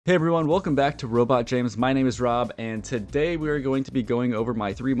Hey everyone, welcome back to Robot James. My name is Rob, and today we are going to be going over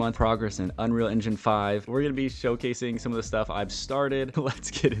my 3-month progress in Unreal Engine 5. We're going to be showcasing some of the stuff I've started. Let's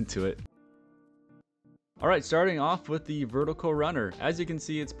get into it. Alright, starting off with the vertical runner. As you can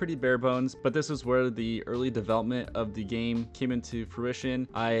see, it's pretty bare bones, but this is where the early development of the game came into fruition.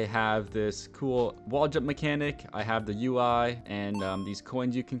 I have this cool wall jump mechanic, I have the UI, and these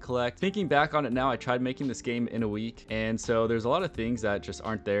coins you can collect. Thinking back on it now, I tried making this game in a week, and so there's a lot of things that just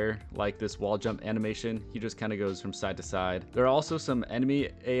aren't there, like this wall jump animation. He just kind of goes from side to side. There are also some enemy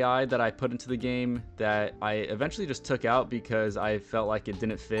AI that I put into the game that I eventually just took out because I felt like it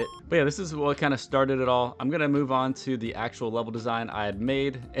didn't fit. But yeah, this is what kind of started it all. I'm gonna move on to the actual level design I had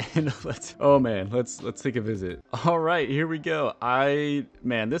made, and let's take a visit. All right, here we go.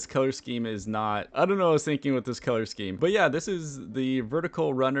 Man, this color scheme is not, I don't know what I was thinking with this color scheme, but yeah, this is the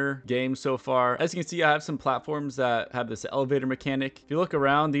vertical runner game so far. As you can see, I have some platforms that have this elevator mechanic. If you look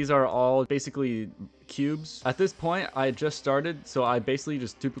around, these are all basically cubes. At this point, I just started, so I basically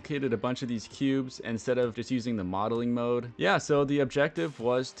just duplicated a bunch of these cubes instead of just using the modeling mode. Yeah, so the objective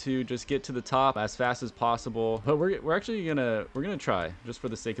was to just get to the top as fast as possible, but we're actually gonna try, just for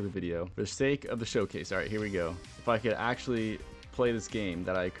the sake of the video, for the sake of the showcase. All right, here we go. If I could actually play this game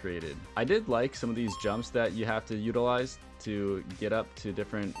that I created. I did like some of these jumps that you have to utilize to get up to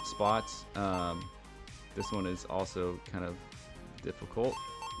different spots. This one is also kind of difficult,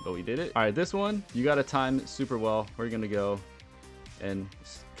 but we did it. All right, this one, you got to time super well. We're going to go and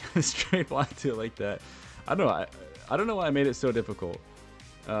straight line to it like that. I don't know. I don't know why I made it so difficult.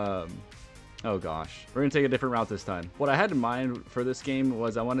 Oh gosh. We're going to take a different route this time. What I had in mind for this game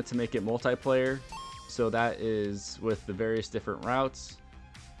was I wanted to make it multiplayer. So that is with the various different routes.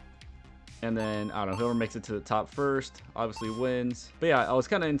 And then, I don't know, whoever makes it to the top first obviously wins. But yeah, I was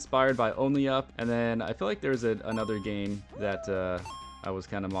kind of inspired by Only Up. And then I feel like there's another game that I was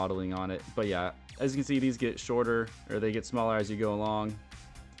kind of modeling on it. But yeah, as you can see, these get shorter, or they get smaller as you go along.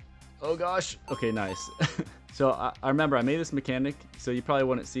 Oh gosh. Okay, nice. So I remember I made this mechanic, so you probably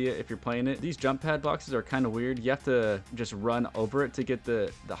wouldn't see it if you're playing it. These jump pad boxes are kind of weird. You have to just run over it to get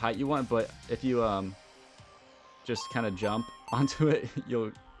the height you want. But if you just kind of jump onto it,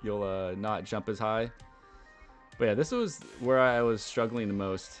 you'll not jump as high. But yeah, this was where I was struggling the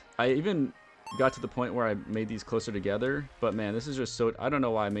most. I even got to the point where I made these closer together, but man, this is just so, I don't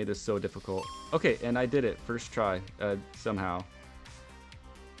know why I made this so difficult. Okay, and I did it first try, somehow.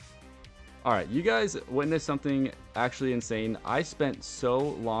 All right, you guys witnessed something actually insane. I spent so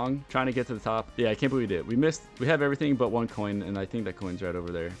long trying to get to the top. Yeah, I can't believe we did. We have everything but one coin, and I think that coin's right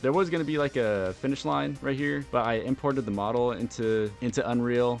over there. There was gonna be like a finish line right here, but I imported the model into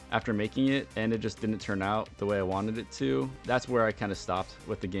Unreal after making it, and it just didn't turn out the way I wanted it to. That's where I kind of stopped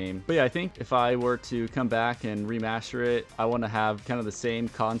with the game. But yeah, I think if I were to come back and remaster it, I want to have kind of the same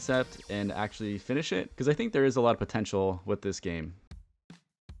concept and actually finish it, because I think there is a lot of potential with this game.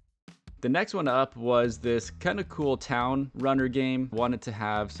 The next one up was this kind of cool town runner game. Wanted to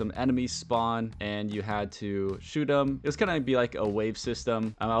have some enemies spawn and you had to shoot them. It was kind of be like a wave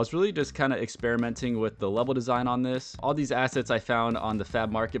system. I was really just kind of experimenting with the level design on this. All these assets I found on the Fab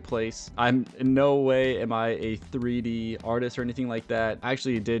Marketplace. I'm in no way am I a 3D artist or anything like that. I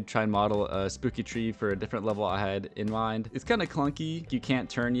actually did try and model a spooky tree for a different level I had in mind. It's kind of clunky. You can't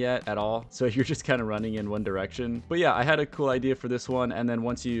turn yet at all, so you're just kind of running in one direction. But yeah, I had a cool idea for this one, and then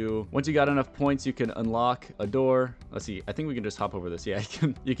once you got enough points, you can unlock a door. Let's see, I think we can just hop over this. Yeah,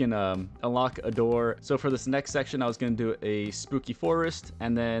 you can unlock a door. So for this next section, I was going to do a spooky forest,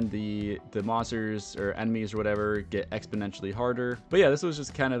 and then the monsters or enemies or whatever get exponentially harder. But yeah, this was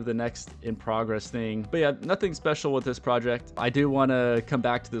just kind of the next in progress thing. But yeah, nothing special with this project. I do want to come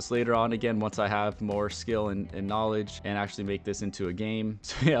back to this later on again once I have more skill and knowledge and actually make this into a game.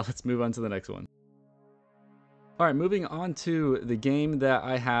 So yeah, let's move on to the next one. All right, moving on to the game that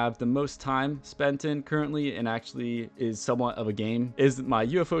I have the most time spent in currently, and actually is somewhat of a game, is my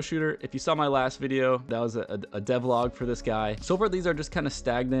UFO shooter. If you saw my last video, that was a devlog for this guy. So far, these are just kind of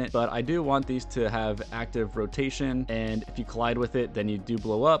stagnant, but I do want these to have active rotation, and if you collide with it, then you do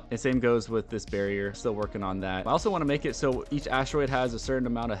blow up. And same goes with this barrier, still working on that. I also want to make it so each asteroid has a certain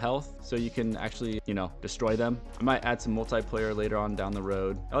amount of health, so you can actually, you know, destroy them. I might add some multiplayer later on down the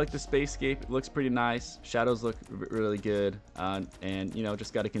road. I like the spacescape, it looks pretty nice. Shadows look really good, and you know,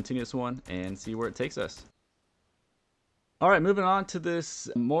 just got to continue this one and see where it takes us. All right, moving on to this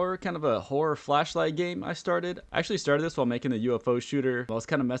more kind of a horror flashlight game I started. I actually started this while making the UFO shooter. I was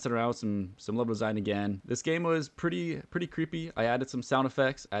kind of messing around with some level design again. This game was pretty creepy. I added some sound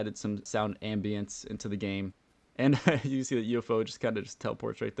effects, added some sound ambience into the game. And you see the UFO just kind of just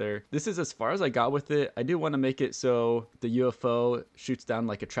teleports right there. This is as far as I got with it. I do want to make it so the UFO shoots down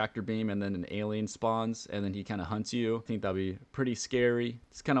like a tractor beam and then an alien spawns and then he kind of hunts you. I think that'd be pretty scary.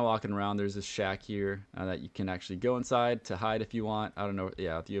 Just kind of walking around. There's this shack here that you can actually go inside to hide if you want. I don't know.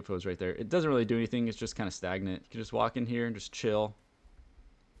 Yeah, the UFO is right there. It doesn't really do anything. It's just kind of stagnant. You can just walk in here and just chill.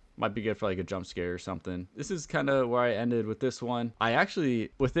 Might be good for like a jump scare or something. This is kind of where I ended with this one. I actually,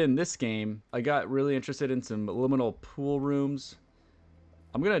 within this game, I got really interested in some liminal pool rooms.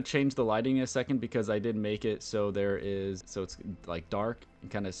 I'm going to change the lighting in a second because I did make it so it's like dark and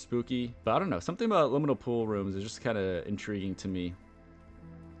kind of spooky. But I don't know, something about liminal pool rooms is just kind of intriguing to me.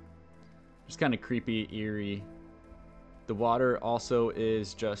 Just kind of creepy, eerie. The water also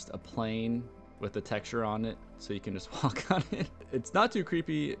is just a plane with the texture on it, so you can just walk on it. It's not too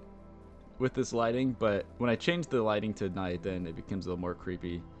creepy with this lighting, but when I change the lighting to night, then it becomes a little more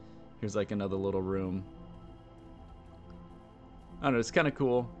creepy. Here's like another little room. I don't know, it's kind of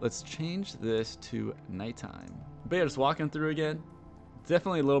cool. Let's change this to nighttime. But yeah, just walking through again.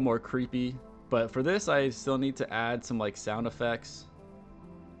 Definitely a little more creepy, but for this I still need to add some like sound effects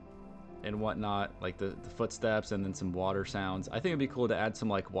and whatnot, like the footsteps and then some water sounds. I think it'd be cool to add some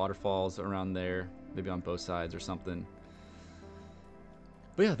like waterfalls around there, maybe on both sides or something.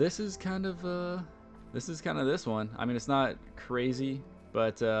 But yeah, this is kind of this one. I mean, it's not crazy,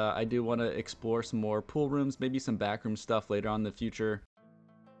 but I do want to explore some more pool rooms, maybe some backroom stuff later on in the future.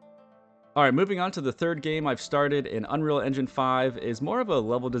 Alright, moving on to the third game I've started in Unreal Engine 5 is more of a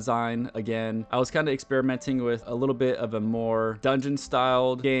level design again. I was kind of experimenting with a little bit of a more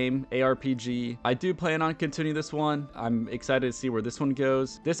dungeon-styled game, ARPG. I do plan on continuing this one. I'm excited to see where this one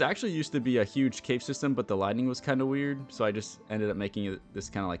goes. This actually used to be a huge cave system, but the lighting was kind of weird, so I just ended up making it this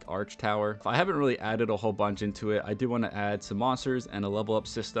kind of like arch tower. I haven't really added a whole bunch into it. I do want to add some monsters and a level up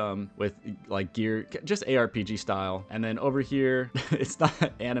system with like gear, just ARPG style. And then over here, it's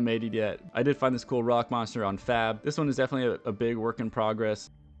not animated yet. I did find this cool rock monster on Fab. This one is definitely a big work in progress.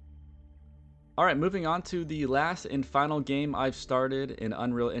 Alright, moving on to the last and final game I've started in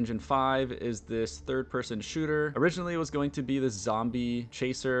Unreal Engine 5 is this third-person shooter. Originally it was going to be this zombie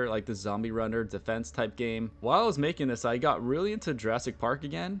chaser, like the zombie runner defense type game. While I was making this, I got really into Jurassic Park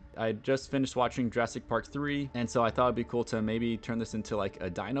again. I just finished watching Jurassic Park 3, and so I thought it'd be cool to maybe turn this into like a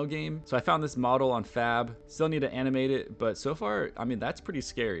dino game. So I found this model on Fab. Still need to animate it, but so far, I mean, that's pretty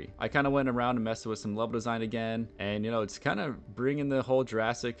scary. I kind of went around and messed with some level design again, and you know, it's kind of bringing the whole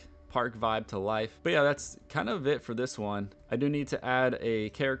Jurassic Park vibe to life. But yeah, that's kind of it for this one. I do need to add a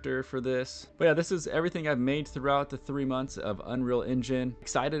character for this. But yeah, this is everything I've made throughout the 3 months of Unreal Engine.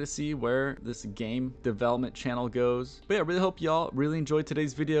 Excited to see where this game development channel goes. But yeah, I really hope y'all really enjoyed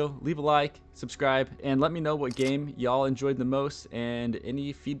today's video. Leave a like, subscribe, and let me know what game y'all enjoyed the most. And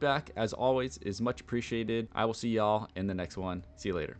any feedback, as always, is much appreciated. I will see y'all in the next one. See you later.